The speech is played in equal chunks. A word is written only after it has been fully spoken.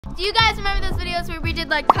Do you guys remember those videos where we did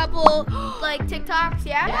like couple like TikToks?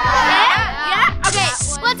 Yeah? Yeah? Okay.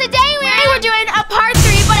 Well, today we're doing a part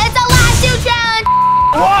 3, but it's a last 2 challenge.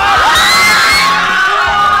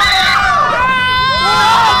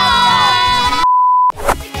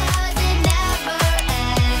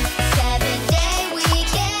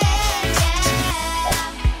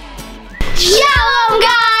 Shalom,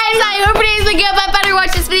 guys! I hope today's been good, but better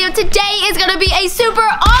watch this video. Today is gonna be a super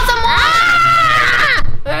awesome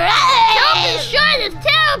Sophie's shirt is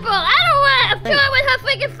terrible. I don't want a shirt with her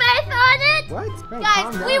freaking face on it. What? Man,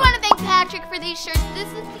 guys, we want to thank Patrick for these shirts.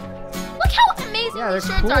 Look how amazing these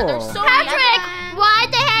shirts are. They're so Patrick, why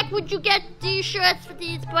the heck would you get these shirts for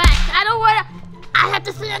these blacks? I don't want to. I have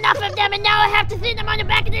to see enough of them, and now I have to see them on the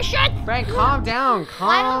back of the shirt. Frank, calm down,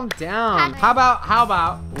 calm down. How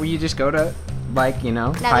about will you just go to, like, you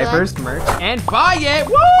know, Piper's merch and buy it?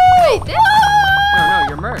 Woo! Wait, this? No,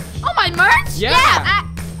 your merch. Oh, my merch? Yeah.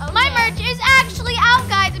 My merch is actually out,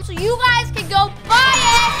 guys, and so you guys can go buy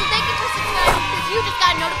it. So thank you for subscribing because you just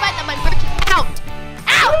got notified that my merch is out.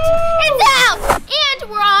 Out! It's out!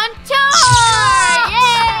 And we're on tour!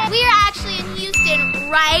 Yay! We are actually in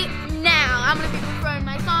Houston right now. I'm gonna be performing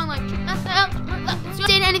my song like myself.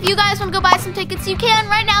 And if you guys want to go buy some tickets, you can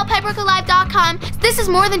right now, pipercalive.com. This is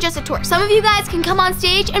more than just a tour. Some of you guys can come on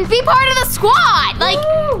stage and be part of the squad. Like,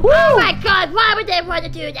 oh my God, why would they want to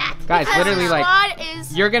do that? Guys, because literally, like,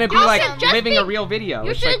 you're gonna be like living a real video.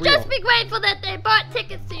 You should just be grateful that they bought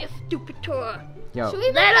tickets to your stupid tour. Yo. I'm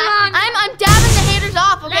dabbing the haters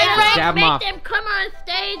off, okay, Frank? Dab Make off. them come on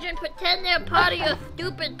stage and pretend they're part of your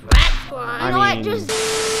stupid brat squad. You know what?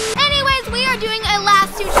 Anyways, we are doing a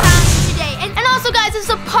last 2 challenges today. And also, guys, this is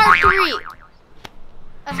a part 3.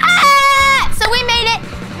 So we made it.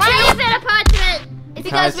 Why is it a part 3? It's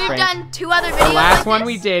because we've done 2 other videos. The last one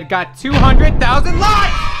we did got 200,000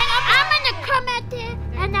 likes. I'm gonna come out there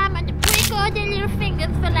and I'm gonna break all their little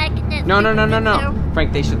fingers for liking this. No.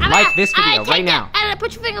 Frank, they should like this video right now. I'm gonna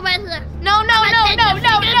put your finger right there. No. Oh my God.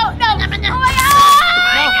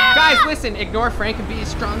 No, guys, listen. Ignore Frank and be as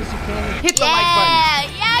strong as you can. And hit the like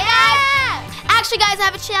button. Yeah, guys. Actually, guys, I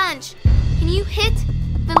have a challenge. Can you hit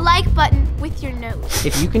the like button with your nose?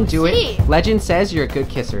 If you can do it, legend says you're a good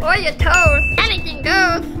kisser. Or your toes. Anything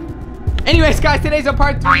goes. Anyways, guys, today's a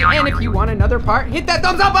part 3, and if you want another part, hit that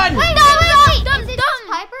thumbs up button. Wait. Is it just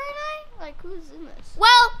Piper and I? Like, who's in this?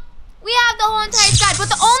 Well, we have the whole entire squad, but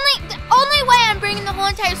the only way I'm bringing the whole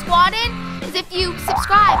entire squad in is if you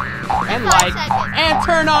subscribe and like and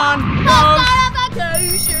turn on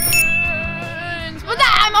notifications. But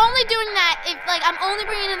I'm only doing that if, like, I'm only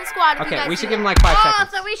bringing in the squad. If you guys we should do give him like 5 Oh,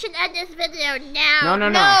 seconds. so we should end this video now. No.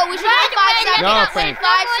 No, we should give 5 seconds. No, Frank.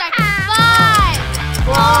 5 seconds. 5,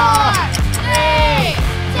 4, 3,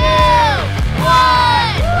 2,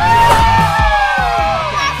 1.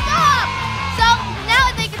 Stop. So now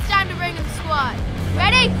I think it's time to bring in the squad.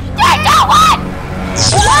 Ready? 3, 2, 1.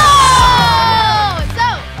 Whoa! So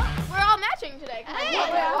we're all matching today.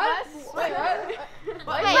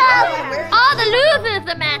 All the losers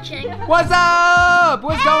are matching. What's up?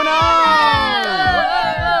 What's going on?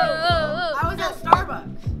 I was at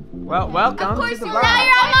Starbucks. Well, welcome to the Now vlog.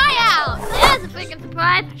 you're at my house. There's a freaking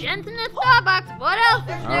surprise. Jentzen at Starbucks. What else is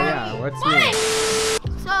Oh there? yeah, what's new?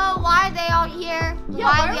 So why are they all here?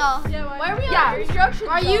 Why are we all? Why are we on instructions?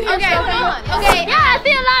 Are you here? Okay. Okay. Yeah, I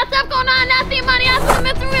see a lot of stuff going on. I see money. I see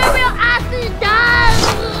Mr. Real. I see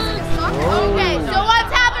dollars. Okay. So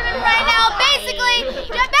what's happening right now? Basically.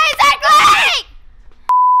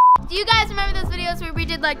 Do you guys remember those videos where we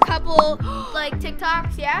did like couple like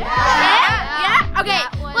TikToks? Yeah. Okay.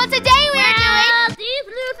 Well, today we're doing. These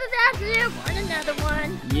losers actually want another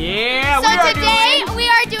one. Yeah. So today we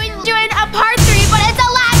are doing a part 3, but it's a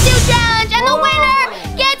last 2 challenge, and the winner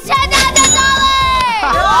gets $10,000.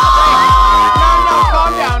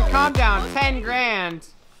 No, calm down. 10 grand.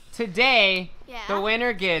 Today, the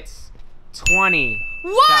winner gets 20.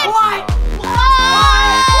 What?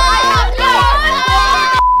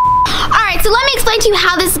 Alright, so let me explain to you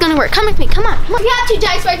how this is gonna work. Come with me, come on. We have 2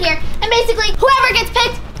 dice right here, and basically, whoever gets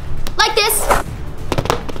picked, like this.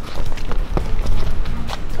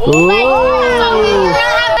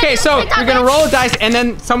 Okay, so you're gonna roll a dice, and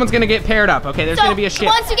then someone's gonna get paired up. Okay, there's gonna be a shift.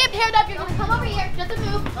 Once you get paired up, you're gonna come over here, just a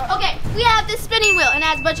move. Okay, we have this spinning wheel, and it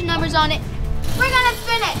has a bunch of numbers on it. We're gonna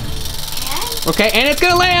spin it. Okay, and it's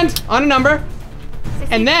gonna land on a number.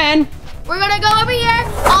 16. And then we're gonna go over here.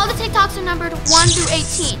 All the TikToks are numbered 1 through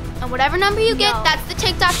 18. And whatever number you get, that's the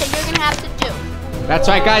TikTok that you're gonna have to do. that's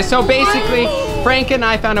right, guys. So basically, Frank and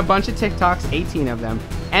I found a bunch of TikToks, 18 of them.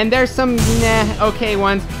 And there's some okay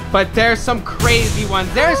ones, but there's some crazy ones.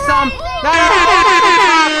 There's some that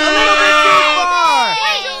are a little bit too far.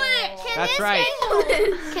 That's right.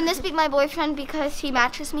 Can this be my boyfriend because he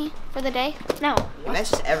matches me for the day? No. He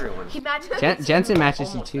matches everyone. He matches. Jentzen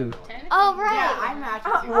matches you too. Oh, right. Yeah, I match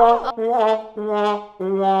you.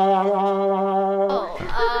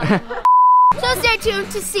 So stay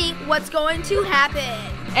tuned to see what's going to happen.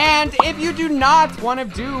 And if you do not want to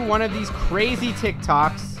do one of these crazy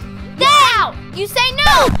TikToks, Now, you say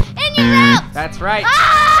no, and you're out. that's right.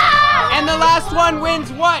 Ah! And the last one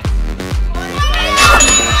wins what?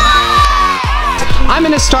 I'm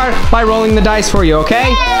gonna start by rolling the dice for you,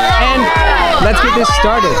 okay? And let's get this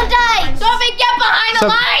started. Sophie, get behind the So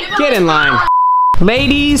line. get in line.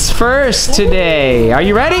 Ladies first today. Are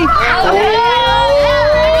you ready?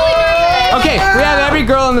 Okay, we have every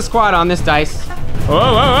girl in the squad on this dice. Whoa,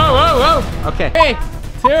 whoa, whoa, whoa, whoa. Okay.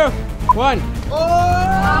 3, 2, 1.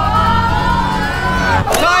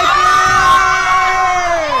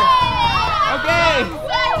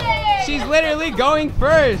 Okay. She's literally going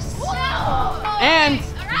first. And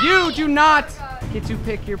you do not get to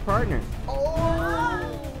pick your partner.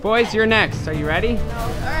 Boys, you're next. Are you ready?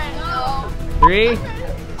 3,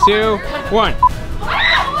 2, 1.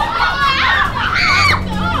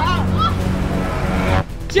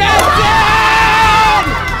 Jentzen!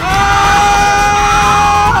 Oh,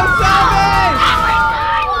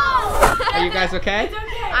 Sophie! Are you guys okay?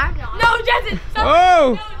 No, Jentzen.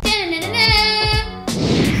 Oh!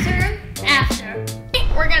 After.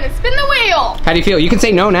 We're gonna spin the wheel. How do you feel? You can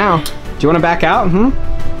say no now. Do you want to back out? We'll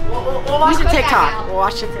watch the TikTok. We'll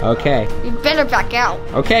watch it. Okay. You better back out.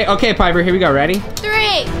 Okay, okay, Piper. Here we go. Ready? 3, 2, 1.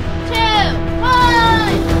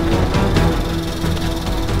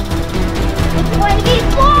 It's going to be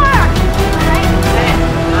 4.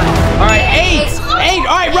 All right, 8. 8.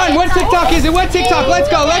 All right, run. What TikTok is it? What TikTok? Let's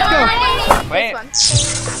go. Let's go. Wait.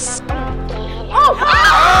 Oh!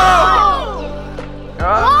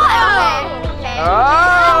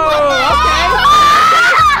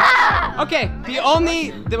 Okay. The only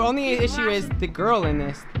issue is the girl in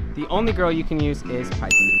this. The only girl you can use is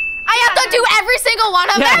Piper. I have to do every single one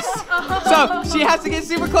of Yes. them? So she has to get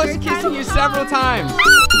super close to kissing you several times.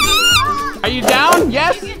 Are you down?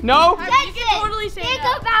 Yes? No? Totally say Think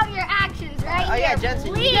no. about your actions, right? Oh yeah, Jentzen.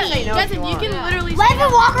 You can say no if you Jentzen, you want. can literally say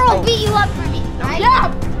Leslie Walker will beat you up for me, right?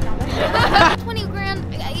 Yeah. 20 grand.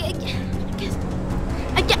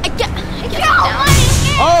 I get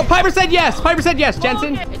Oh, Piper said yes. Piper said yes.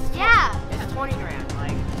 Jentzen? Yeah. It's 20 grand.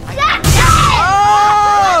 Like.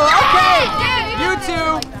 Oh, okay. You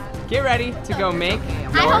two, get ready to go make.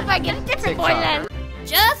 I hope I get a different boy then.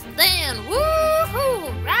 Just then,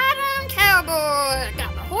 woohoo! Riding cowboy,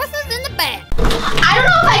 got the horses in the back. I don't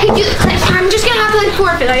know if I can do this. I'm just gonna have to like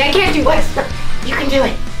forfeit. Like I can't do this. You can do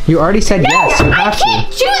it. You already said yes. You I have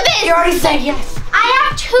can't to. do this. You already said yes. I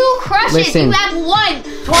have 2 crushes. Listen. You have 1.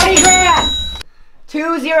 20 grand.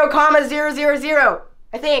 20,000.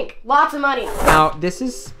 I think. Lots of money. Now, this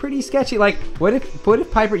is pretty sketchy. Like, what if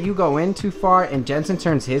Piper, you go in too far and Jentzen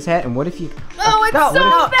turns his head, and what if you... Oh, it's No, so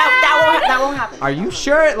no, bad. that won't happen. Are you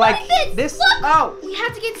sure? Like, Look, this... Look. Oh. We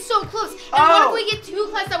have to get so close. And Oh. what if we get too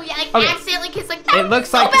close that we like Okay. accidentally kiss? Like that It would looks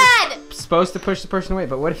be so like bad. you're supposed to push the person away,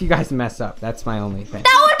 but what if you guys mess up? That's my only thing.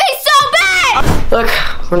 That would be so bad. Look,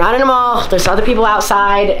 we're not in a mall. There's other people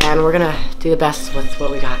outside, and we're gonna do the best with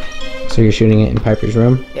what we got. So you're shooting it in Piper's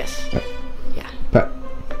room? Yes. But...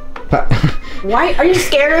 Why? Are you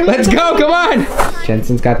scared of me? Let's go, come on!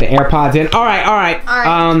 Jensen's got the AirPods in. All right. All right.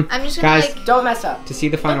 I'm just gonna guys, like. Don't mess up. to see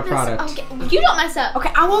the final product. Okay, you don't mess up. Okay,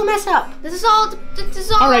 I won't mess up. This is all. This is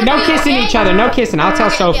all. All right, no okay, kissing okay? each other. No kissing. I'll tell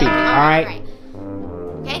Okay, Sophie. okay, All right.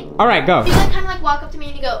 Okay. All right, go. You like kind of like walk up to me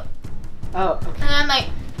and you go, Oh, and I'm like,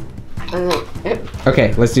 okay.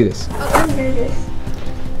 Okay, let's do this. I'm nervous.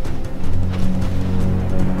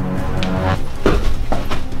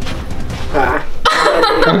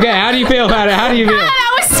 Okay, how do you feel about it? How do you feel?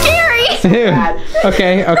 That was scary.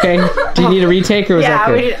 Okay. Do you need a retake or was Yeah, that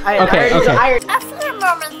good? we did. Okay. A few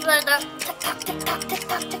moments later, tick tock, tick tock, tick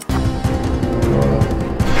tock, tick tock.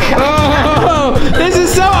 Oh, this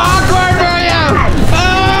is so awkward for you.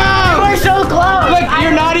 Oh, We're so close. look,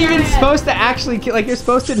 you're not even supposed to actually like you're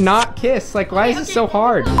supposed to not kiss. Like, why is this so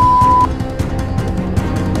hard?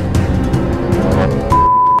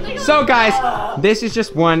 So guys, this is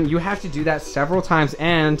just one. You have to do that several times,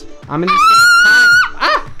 and I'm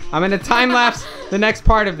gonna time lapse the next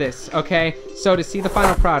part of this. Okay, so to see the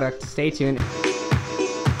final product, stay tuned.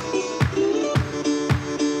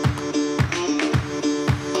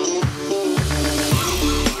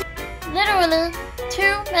 Literally 2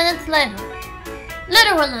 minutes later.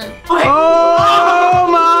 Literally. Oh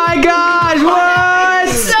my gosh! What?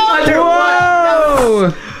 So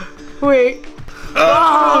Whoa! Wait.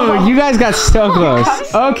 Oh, you guys guys got so close.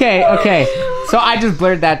 Okay, okay. So I just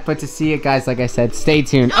blurred that, but to see it, guys, like I said, stay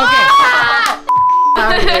tuned. Okay.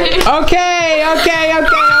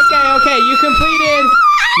 Okay. You completed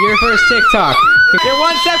your first TikTok. You're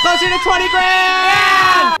one step closer to 20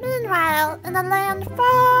 grand! Meanwhile, in a land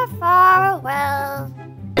far, far away.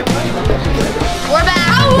 We're back.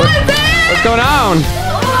 What's going on?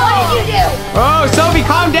 What did you do? Oh, Sophie,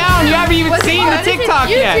 calm down. You haven't even seen the TikTok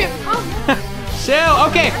yet. Chill.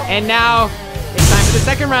 Okay, and now it's time for the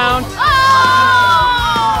second round.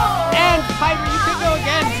 Oh! And Piper, you could go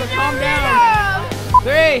again, so calm down.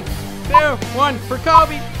 3, 2, 1 for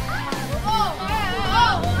Kobe.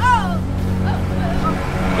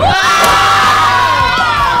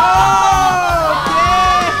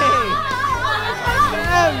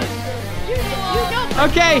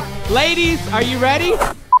 Okay, ladies, are you ready?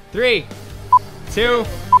 3, 2,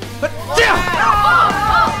 but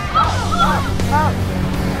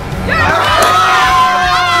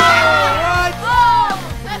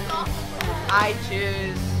I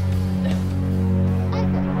choose.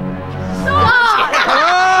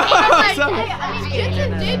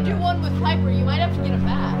 Jentzen did do one with Piper. You might have to get it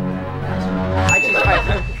back. I choose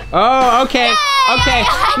Piper. Oh, okay, okay.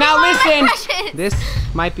 Now listen, Congratulations. this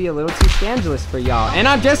might be a little too scandalous for y'all. And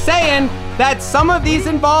I'm just saying that some of these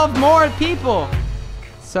involve more people.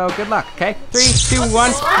 So good luck, okay? 3, 2,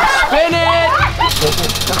 1, spin it!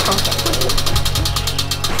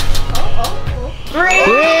 3!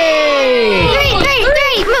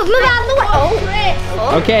 Move out of the way.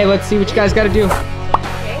 Oh. Okay, let's see what you guys gotta do.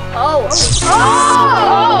 Oh.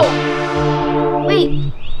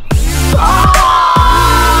 Wait.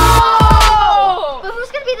 But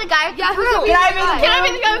who's gonna be the guy? Yeah, who's gonna be the guy? Can I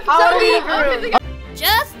be the guy with Sophie?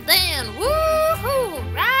 Just then,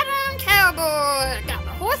 woohoo! Riding cowboy. Got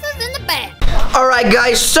the horses in the back. Alright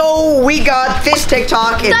guys, so we got this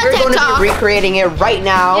TikTok and we're going to be recreating it right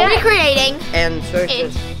now. Recreating. And so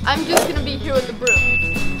just... I'm just gonna be here with the broom.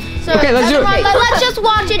 So Okay, let's do it. let's just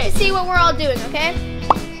watch it to see what we're all doing, okay?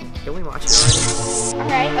 Can we watch it already?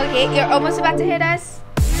 Alright, okay, you're almost about to hit us.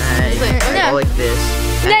 Go like this.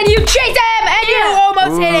 And then you chase him and you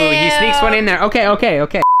almost hit him. He sneaks one in there. Okay, okay,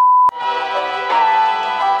 okay.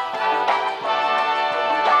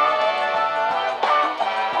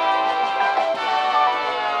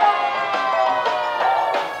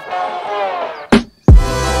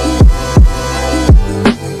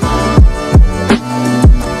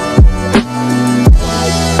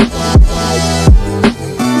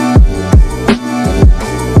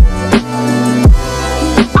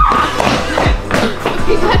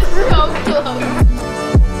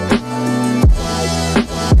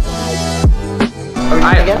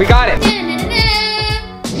 We got it.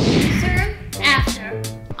 After.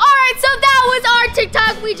 Alright, so that was our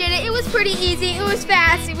TikTok. We did it. It was pretty easy. It was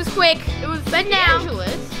fast. It was quick. But now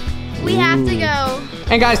we have to go.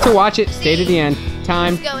 And guys, to watch it, stay to the end.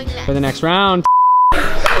 Time Going next. for the next round.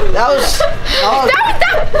 That was...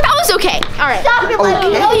 That was okay. Alright. Stop it, let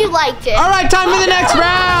me know you liked it. All right, time for the next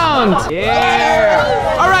round.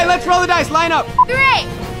 Yeah. All right, let's roll the dice. Line up. 3, 2, 1.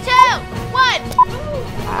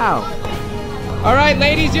 Ow. All right,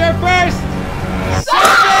 ladies, you're first.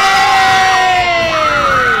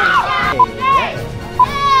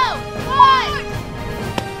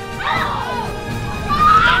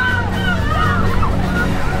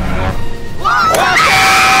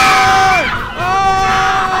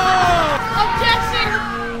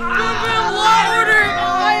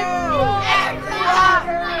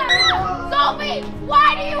 Sophie,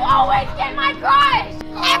 why do you always get my crush?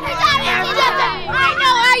 Every time you do that, I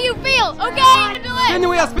know how you feel, okay? Spin the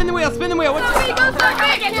wheel, spin the wheel, spin the wheel. What's Sophie, go Sophie! Oh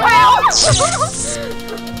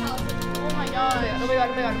my god. Oh my god,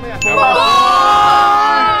 oh my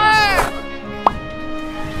god,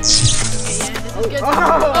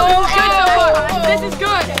 oh my god. This is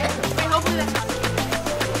good. Wait, hopefully that's not...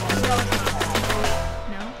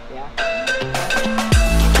 No? Yeah.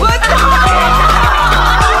 What the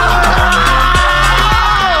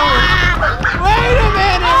Wait a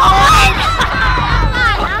minute.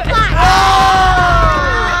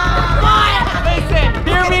 Listen,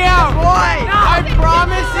 hear me out. I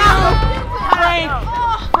promise you,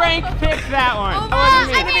 Frank picked that one.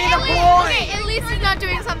 At least he's not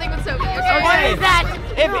doing something with Sophie. Okay. What is that?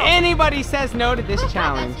 If anybody says no to this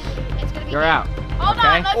challenge, you're out. Hold Okay?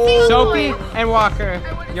 on, let's see. Sophie and Walker,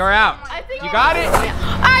 you're out. You got it?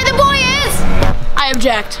 Alright, the boy is. I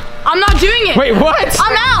object. I'm not doing it. Wait, what?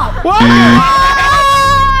 I'm out. What?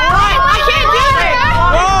 I can't do it.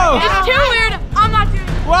 Whoa! It's too weird. I'm not doing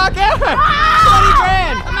it. Walker! 20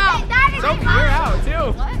 grand! I'm out. Sophie, you're out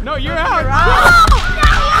too. No, you're out.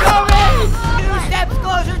 Two steps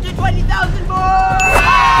closer to 20,000.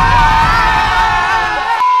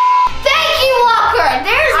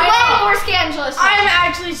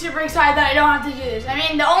 super excited that I don't have to do this. I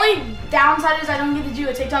mean, the only downside is I don't get to do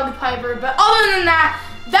a TikTok with Piper, but other than that,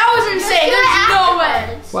 that was insane. There's no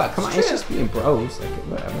way. What? Come on, it's just being bros. Like,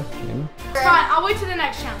 whatever, you know? It's fine. I'll wait till the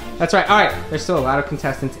next challenge. That's right. All right, there's still a lot of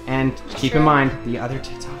contestants, and keep in mind, the other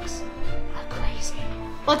TikToks are crazy.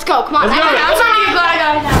 Let's go. Come on. Let's go. I'm starting to get glad I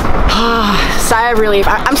got it now. Sigh of relief.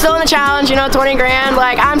 I'm still in the challenge, you know, 20 grand.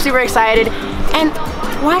 Like, I'm super excited. And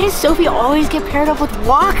why does Sophie always get paired up with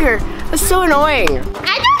Walker? That's so annoying. I know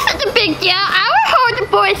it's such a big deal. I will hold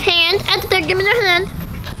the boy's hand and they're giving their hand.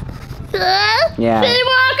 Yeah. See,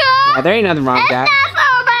 Walker? Yeah, there ain't nothing wrong with It's that. not so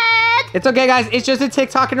bad. It's okay, guys. It's just a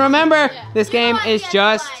TikTok, and remember, this game is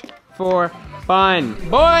just for fun.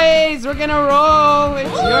 Boys, we're gonna roll.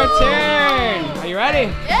 It's your turn. Are you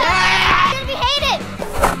ready? Yeah. It's gonna be Hayden.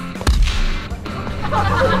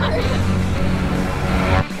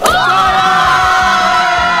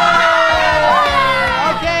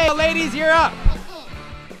 Okay, ladies, you're up.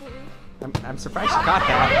 I'm surprised you got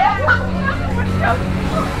that.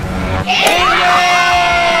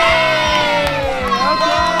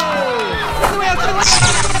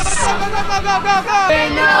 Go, go, go!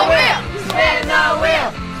 Spin the wheel! Spin the wheel!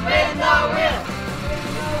 Spin the wheel!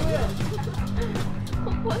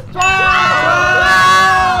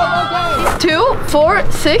 12! 2,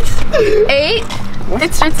 4, 6, 8.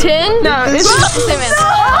 It's 10. No, it's the same answer.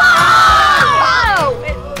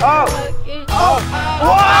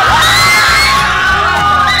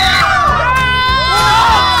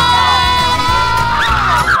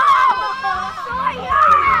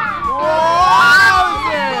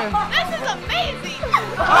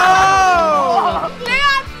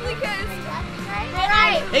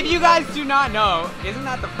 If you guys do not know, isn't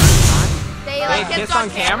that the first time they kissed on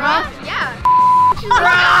camera? Yeah.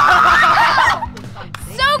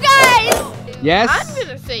 So guys, Yes. I'm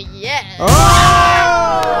gonna say yes. Oh!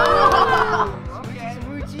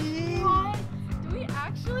 Do we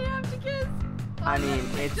actually have to kiss? I mean,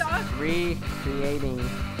 it's recreating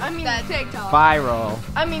I mean, TikTok. viral.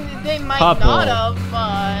 I mean, they might Couple. not have,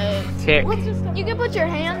 but. Tick. you can put your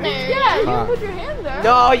hand there. Yeah, you can put your hand there.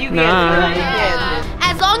 No, you can't. Nah. You can't.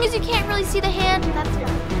 As long as you can't really see the hand, that's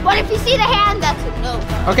fine. But if you see the hand, that's a no.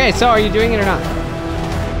 Okay, so are you doing it or not?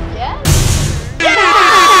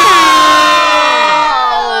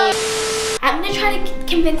 I'm gonna try to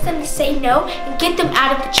convince them to say no and get them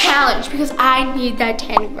out of the challenge because I need that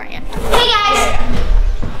 10 grand. Hey guys,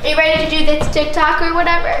 are you ready to do this TikTok or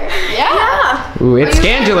whatever? Yeah. Ooh, it's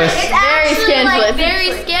scandalous. It's Very actually scandalous. like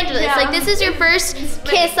very scandalous. Yeah. Like this is your first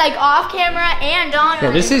kiss like off camera and on. Yeah,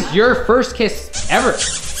 this is your first kiss ever.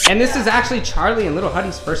 And this is actually Charlie and Little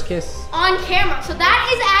Huddy's first kiss. On camera. So that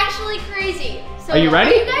is actually crazy. So Are you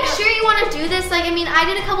ready? Are you guys sure you want to do this? Like, I mean, I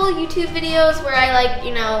did a couple of YouTube videos where I like,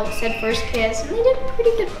 you know, said first kiss and they did pretty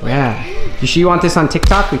good. Yeah. You sure you want this on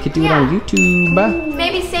TikTok? We could do it on YouTube.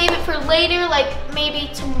 Maybe save it for later, like maybe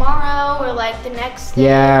tomorrow or like the next day.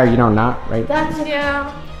 Yeah, or you know, not, right? That's It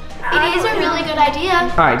is a really good idea. All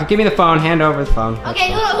right, just give me the phone. Hand over the phone.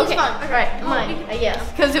 Okay, who's Okay. fun? Right, mine. Yes,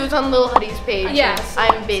 because it was on Lil Huddy's page. Yes.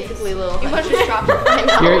 I'm basically Lil Huddy. You must just drop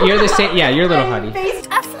it. You're the same. Yeah, you're Little Huddy. A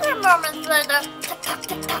few moments later.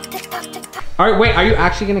 All right, wait. Are you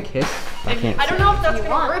actually gonna kiss? I can't. I don't know if that's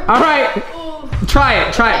gonna work. All right. Try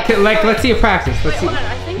it. Try it. Like, let's see a practice. Let's see.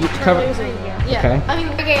 I think You cover. Okay. I mean,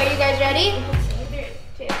 okay, are you guys ready?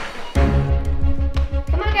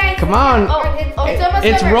 Come on, guys. Come on.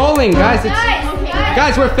 It's rolling, guys.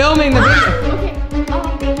 Guys, we're filming the video.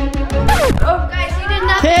 Oh, guys, you did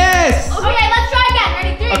nothing. Kiss. Okay, let's try again.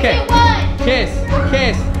 Ready? 3, Okay. 2, 1. Kiss.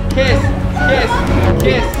 Kiss. Kiss. Kiss.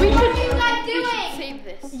 Kiss. What are you guys doing? Save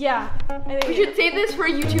this. Yeah. We should save this for a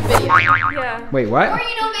YouTube video. Yeah. Wait, what? Or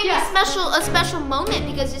you know, maybe a special moment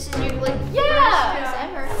because this is your like first kiss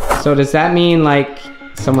ever. So does that mean like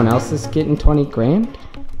someone else is getting 20 grand?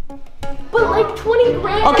 But like 20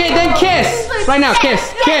 grand. Okay, then kiss. Right now,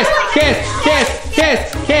 kiss. Kiss. Kiss. Kiss. Kiss.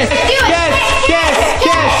 Kiss. Kiss. Kiss.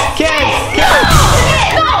 Kiss. Kiss.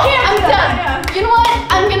 I'm done. You know what?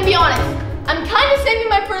 I'm gonna be honest. I'm kind of saving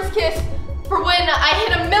my first kiss for when I hit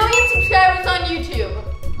 1 million subscribers on YouTube.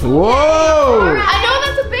 Whoa. I know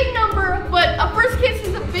that's a big number, but a first kiss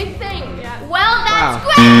is a big thing. Well, that's Wow.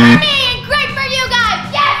 great for me and great for you guys.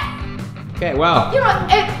 Yes. Okay, well. You know what?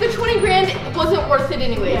 The 20 grand wasn't worth it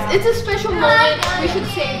anyways. It's a special moment. We should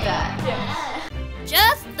save that.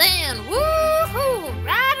 Just then, woohoo!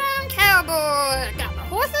 Ride on, cowboy! Got my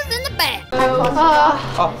horses in the back. Hi.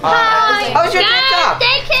 How was your TikTok?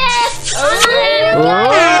 They kiss!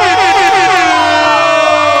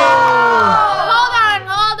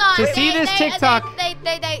 Hold on. To see this TikTok. They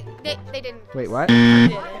didn't. Wait, what? What the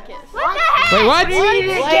heck? Wait, what? You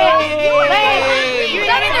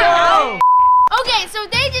didn't Okay, so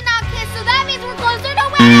they did not kiss, so that means we're closer to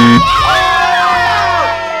winning.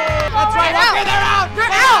 That's right. Okay, they're out.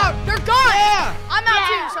 They're out. They're gone. Yeah. I'm out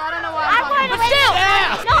too, so I don't know why I'm talking. gonna But win. still.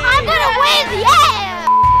 Yeah. No, I'm gonna win.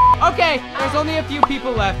 Yeah. Okay, there's only a few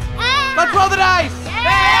people left. Let's roll the dice.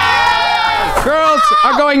 Girls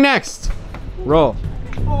are going next. Roll.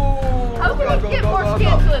 How can we get more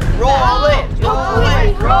scandalous? Roll it. Roll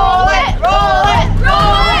it. Roll it. Roll it.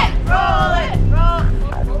 Roll it. Roll it.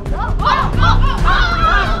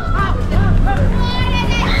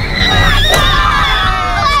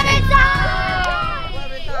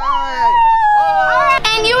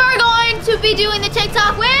 And you are going to be doing the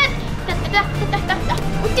TikTok with.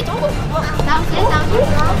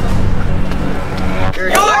 Your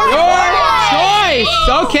choice.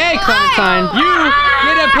 Okay, Clementine. You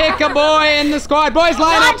get to pick a boy in the squad. Boys,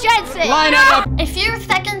 line up. Jentzen. Line up. A few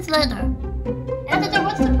seconds later. Editor,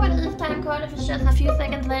 what's the point of this time code if it's just a few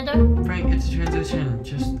seconds later? Frank, it's a transition.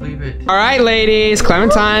 Just leave it. All right, ladies.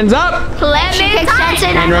 Clementine's up. Clementine.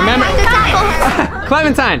 And remember,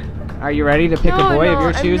 Clementine, are you ready to pick a boy of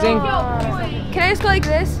your choosing? Can I just go like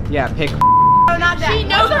this? Yeah, pick. She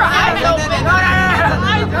knows her eyes open.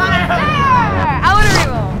 I want to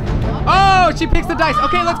reroll. Oh, she picks the dice.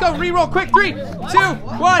 Okay, let's go. Reroll quick. 3, 2,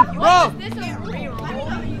 1, roll.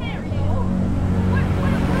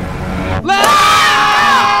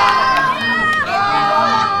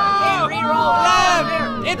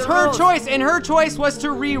 It's her choice, and her choice was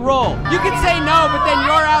to re-roll. You can say no, but then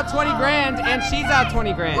you're out 20 grand, and she's out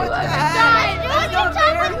 20 grand.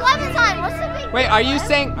 Wait, are you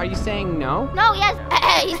saying no? No, yes.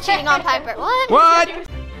 He's cheating on Piper. What? What?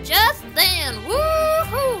 Just then.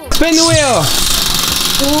 Woohoo! Spin the wheel.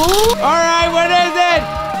 All right, what is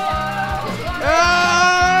it?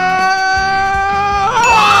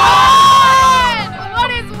 What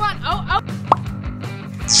is one? Oh.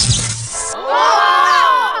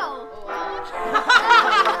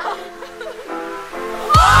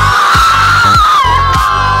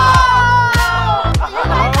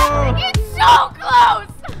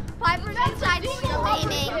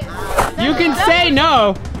 You can say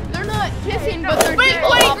no. They're not kissing, but they're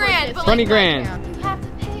 20 grand. 20 grand. I'll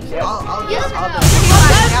He said yes.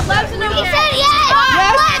 Yes. Let's say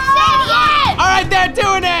yes. All right, they're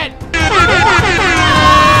doing it.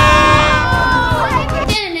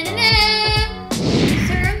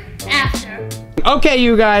 Okay,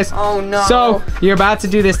 you guys. Oh no. So you're about to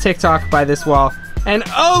do this TikTok by this wall, and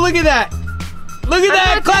oh, look at that! Look at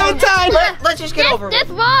that, Clementine! Let's just get over This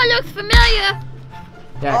it. wall looks familiar.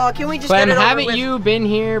 Yeah. Oh, can we just Clem, get it over haven't with? you been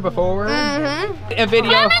here before? A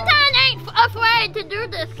video. Clementine ain't afraid to do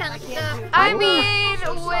this kind of stuff. I mean,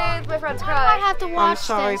 with my friend's crush. I have to watch I'm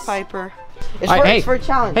sorry, this. Piper. It's All right, it's for a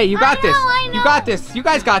challenge. Hey, you got this. I know. You got this. You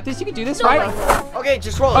guys got this. You can do this, right? Okay,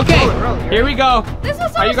 just roll it. Okay, Roll it. here we go. This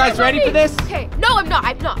was Are you guys ready for this? Okay. No, I'm not.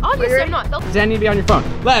 Obviously, I'm not. Does that need to be on your phone?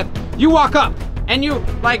 Lev, you walk up and you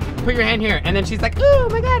like put your hand here, and then she's like, "Oh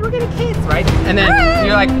my God, we're gonna kiss," right? And then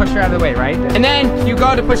you like push her out of the way, right? And then you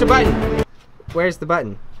go to push a button. Where's the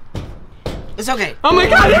button? It's okay. Oh my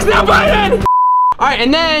God, there's no button! All right,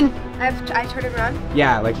 and then I turn it around.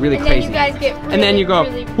 yeah, like really And crazy. then you guys get really, and then you go,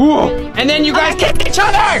 really, whoa! really, And then you guys kiss each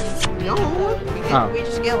other. No, Oh. we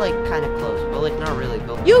just get like kind of close, but like not really.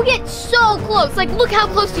 But You get so close. Like, look how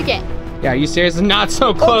close you get. Yeah, you serious? Not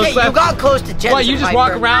so close. okay, you Lev. got close to Jentzen. What? You just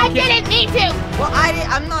walk Piper. around? I didn't mean to. Well,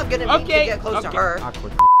 I'm not gonna mean to get close to her.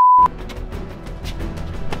 Awkward.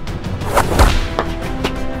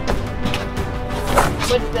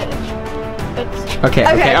 What's this? Okay,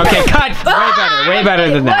 cut. Way better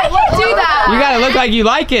than that. Let's do that. You gotta look like you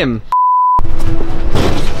like him.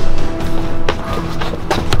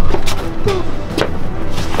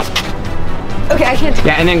 Okay, I can't do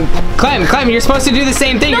Yeah, and then Clem, you're supposed to do the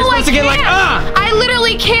same thing. No, You're supposed to get like, I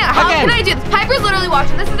literally can't. How Again. can I do this? Piper's literally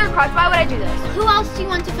watching. This is her crush. Why would I do this? Who else do you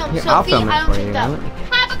want to film? Here, I'll Sophie, film it I don't for think you. that.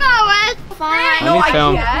 Have a go, Wes. Fine. Let me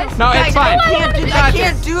film. can't. No, it's fine. I can't do this. I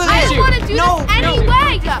can't do this. I want to do No, this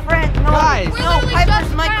anyway. Friend, no. Guys, We're No, literally Piper's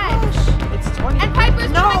just my friends. crush. it's 20. And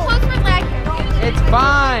Piper's No. my close friend. Like, I can't do this. It's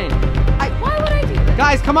fine. Why would I do this?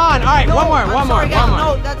 Guys, come on. All right, No, one more. I'm sorry, guys.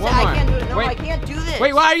 No, that's it. One I more. can't do it. No, Wait. I can't do this.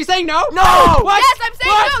 Wait, why are you saying no? No. What? Yes, I'm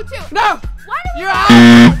saying What? no too. No. Why do You're out.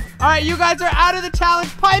 All right, you guys are out of the challenge,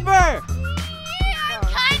 Piper. I'm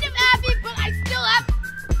kind of happy, but I still have.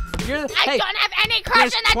 You're I hey, don't have any crush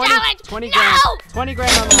there's in the 20 challenge. 20 no. grand. 20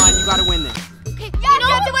 grand on the line. You gotta win this. You know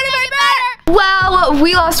what's better? Well,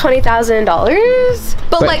 we lost $20,000,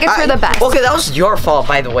 but like it's for the best. Okay, that was your fault,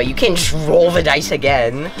 by the way. You can't just roll the dice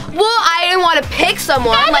again. Well, I didn't want to pick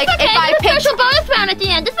someone. That's like okay. if I picked special bonus round at the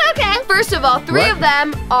end. It's okay. First of all, 3 of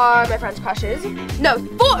them are my friend's crushes. No,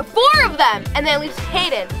 four of them, and then it leaves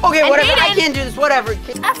Hayden. Okay, and whatever. Hayden, I can't do this. Whatever. A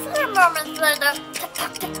few moments later. Tick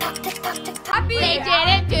tock, tick tock, tick tock, tick tock. They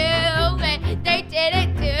didn't do it. They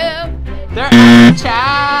didn't do. They're out the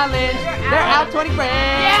challenge. They're out 20 grand.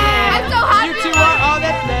 Yeah, I'm so happy. You two are all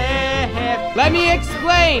that's left. Let me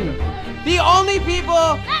explain. The only people.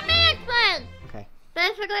 Let me explain. Okay.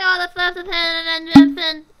 Basically, all that's left is Hayden and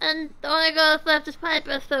Jentzen, and the only girl that's left is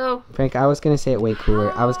Piper. So Frank, I was gonna say it way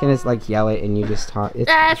cooler. I was gonna like yell it, and you just talk.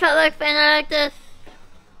 I felt like saying it like this.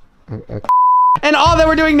 Okay. And all that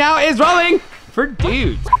we're doing now is rolling for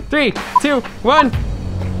dudes. 3, 2, 1.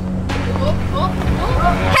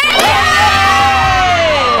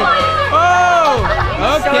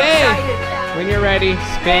 Oh! Okay. When you're ready,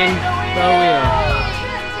 spin the wheel.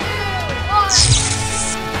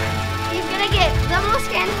 He's gonna get double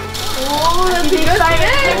skin. Oh, that's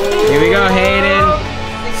exciting. Here we go, Hayden.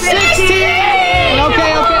 16!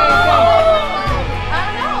 Okay. I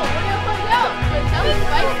don't know. We're gonna find out. But that was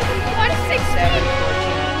spicy. What, Hayden!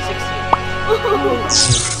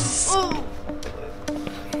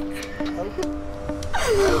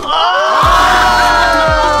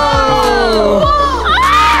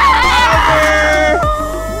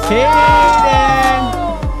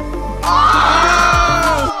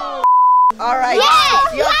 All right.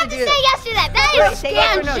 Yes! You have have to do say it. yes to that. That Wait, is say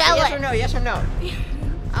yes or no. Say yes or scandalous. no. Yes or no.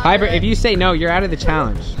 Piper, if you say no, you're out of the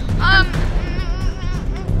challenge.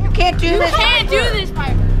 You can't do this. Can't do this,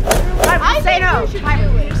 Piper. Piper, say no.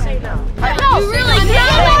 Piper, say no. No, you really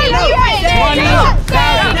can't.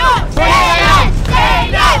 20,000. 20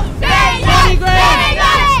 grand.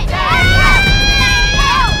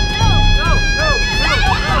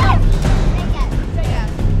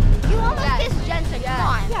 You almost kissed Jentzen. Come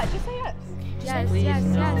on. Yeah, just say yes.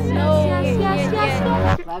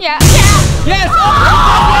 Yes. Yes! Oh!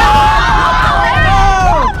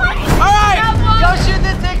 All right, go shoot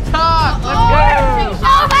the TikTok. Let's go.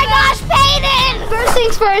 Oh my gosh, Hayden! First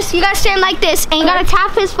things first, you gotta stand like this, and you gotta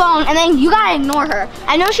tap his phone, and then you gotta ignore her.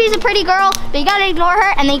 I know she's a pretty girl, but you gotta ignore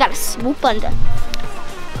her, and then you gotta swoop under.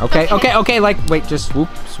 Okay. Like, wait, just swoop.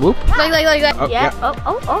 Like that. Oh, yeah. Oh,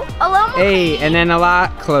 a little more. Hey, and then a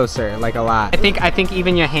lot closer, like a lot. I think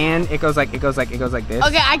even your hand, it goes like this. Okay,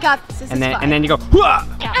 I got this. And then you go. Whoa!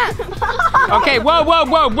 Okay, whoa.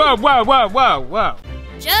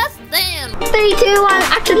 Just then. 3, 2, 1,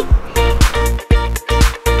 action.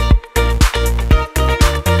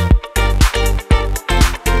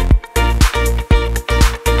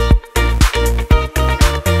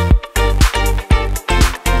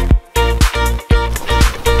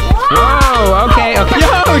 Whoa, okay. Yo,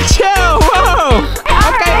 chill, whoa.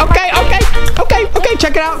 Okay,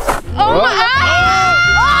 check it out.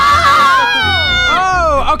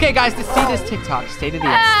 Oh, okay, guys, to see this TikTok, stay to the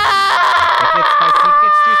end. If it's spicy, if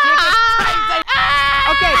it's juicy, if it's spicy.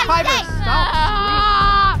 Okay, Piper,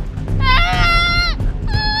 stop screaming.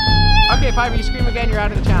 Okay, Piper, you scream again, you're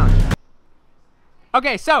out of the challenge.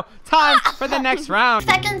 Okay, so time for the next round.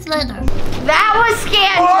 Seconds later. That was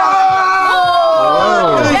scandalous.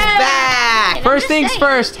 Who's back? First things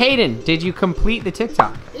first, Hayden, did you complete the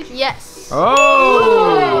TikTok? Yes.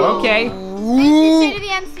 Oh, okay. Stay to the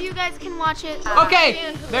end so you guys can watch it.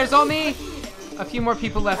 Okay, there's only a few more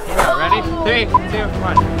people left here. Ready? 3, 2, 1.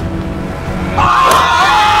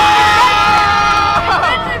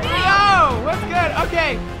 Yo, what's good?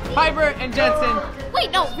 Okay, Piper and Jentzen. Wait,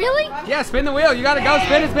 no, really? Yeah, spin the wheel. You gotta go.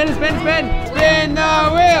 Spin it. Spin the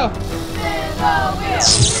wheel.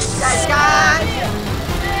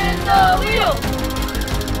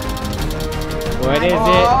 What is it?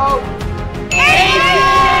 18!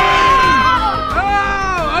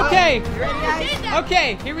 Oh, okay.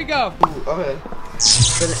 Okay, here we go. Okay.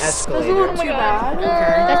 It's an escalator. Oh my god.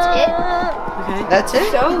 That's it? Okay. That's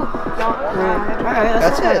it? So, Alright,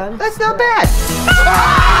 that's it. That's not bad.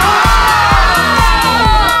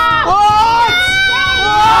 What?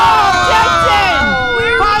 Jentzen!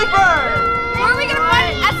 Piper! Where are we gonna find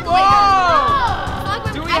an escalator?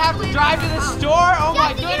 Whoa! Do we have to drive to the store? Oh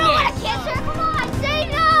my You don't want to goodness! kiss her? Come on, say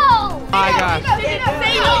no! Oh my gosh. Say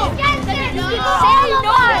no! Jentzen! Say no!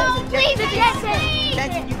 Please, Jentzen!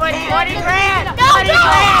 Jentzen, you 20 can't. grand. No, 20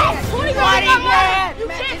 grand. 20 grand. You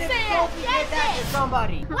can't say it! Jentzen!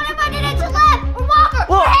 Somebody. What if I did it to Clem or Walker?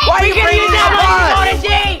 Well, why are you Gonna bringing use that that money up? to go to G.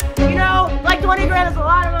 You know, like 20 grand is a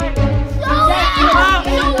lot of money. So what? I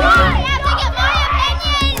have to get my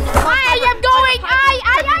opinion! I am going! You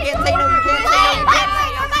can't say no, you can't say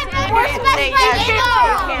no, you can't say no. We're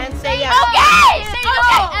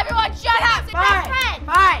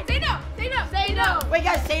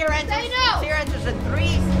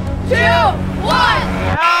 2, 1.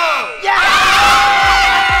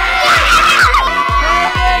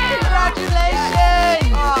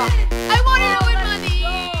 Congratulations! I wanted to win money.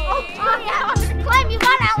 Clem, you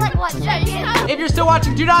got out like what? If you're still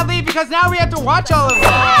watching, do not leave because now we have to watch all of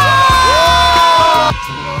them.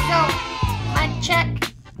 So, mic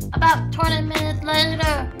check. About 20 minutes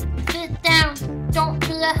later, sit down. Don't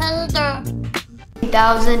be a hater.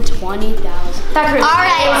 20,000, 20,000.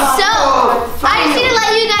 Alright, so I just need to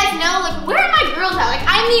let you guys know, like, where are my girls at? Like,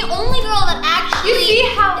 I'm the only girl that actually You see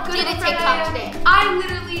how good did a of a friend TikTok I am? today. I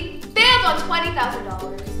literally failed on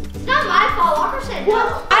 $20,000. It's not my fault. Walker said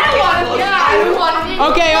no. I don't want to. Yeah, I don't want to.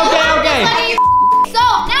 Okay. So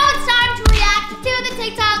now it's time to react to the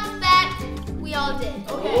TikToks that we all did.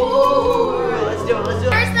 Okay. Let's do it.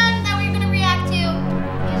 First one that we're gonna react to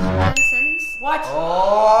is Jenssen's. What?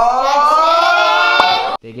 Jentzen.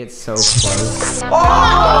 They get so close.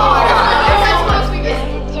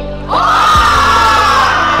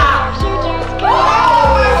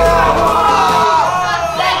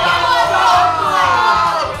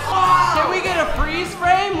 Can we get a freeze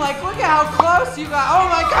frame? Like, look at how close you got. Oh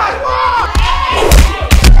my God! Whoa!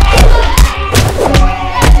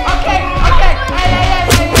 Okay.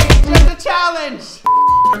 Hey. Just a challenge.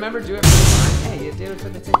 Remember, do it for the time. Hey, you did it for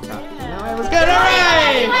the TikTok. No, it was good. All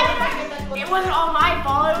right. It wasn't all my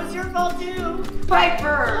fault, it was your fault too.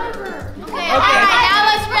 Piper. Okay, alright, now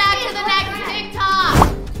let's react to the next TikTok.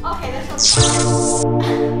 Okay, this one's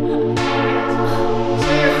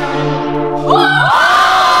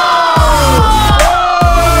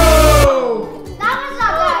That was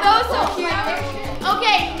not bad. That was so cute.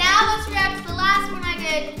 Okay, now let's react to the last one I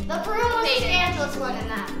did. The Peru was the scandalous one in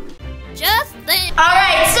that. Just think.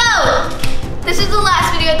 Alright, so this is the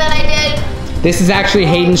last video that I did. This is actually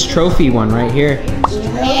Hayden's trophy one right here.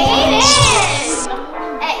 Hayden!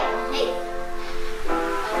 Hey.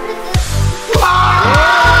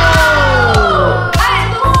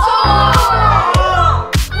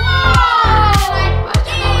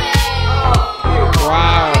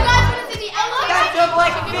 Wow. That took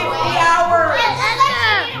like 50 hours.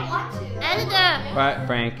 But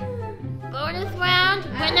Frank. Bonus round,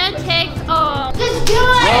 winner takes all. Just do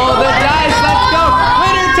it! Roll the dice, let's go!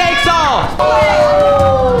 Winner takes all!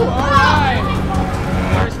 Alright!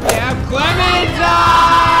 First we have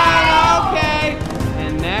Clementine! Okay!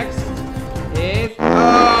 And next is...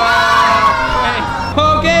 Frank.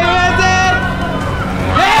 Okay, that's it!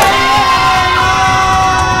 Hey!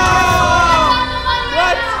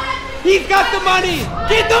 What? He's got the money!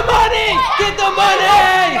 Get the money! Get the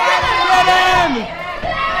money! Get him!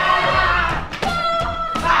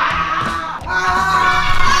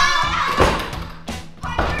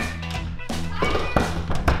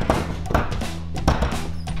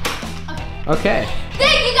 Okay.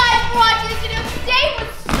 Thank you guys for watching this video. Today was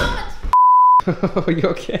so much Oh, you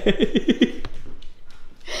okay?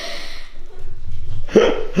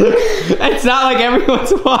 It's not like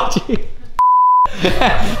everyone's watching.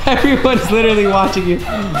 Everyone's literally watching you.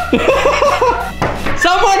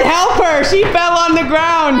 Someone help her! She fell on the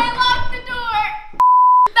ground. I locked the door.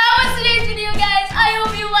 That was today's video, guys. I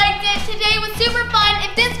hope you liked it. Today was super fun.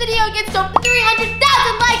 If this video gets to 300,000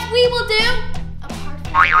 likes, we will do a part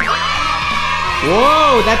 4.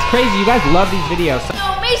 Whoa, that's crazy. You guys love these videos. So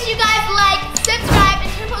make sure you guys like, subscribe, and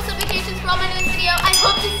turn post notifications for all my new video. I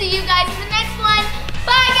hope to see you guys in the next one.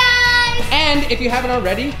 Bye, guys. And if you haven't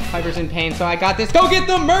already, Piper's in pain, so I got this. Go get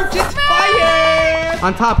the merch. It's fire.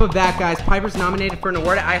 On top of that, guys, Piper's nominated for an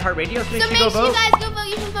award at iHeartRadio, so make sure you go vote. You guys go vote.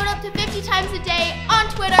 You can vote up to 50 times a day on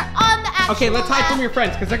Twitter, on the actual Okay, let's hide app. from your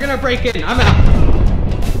friends, because they're going to break in. I'm out.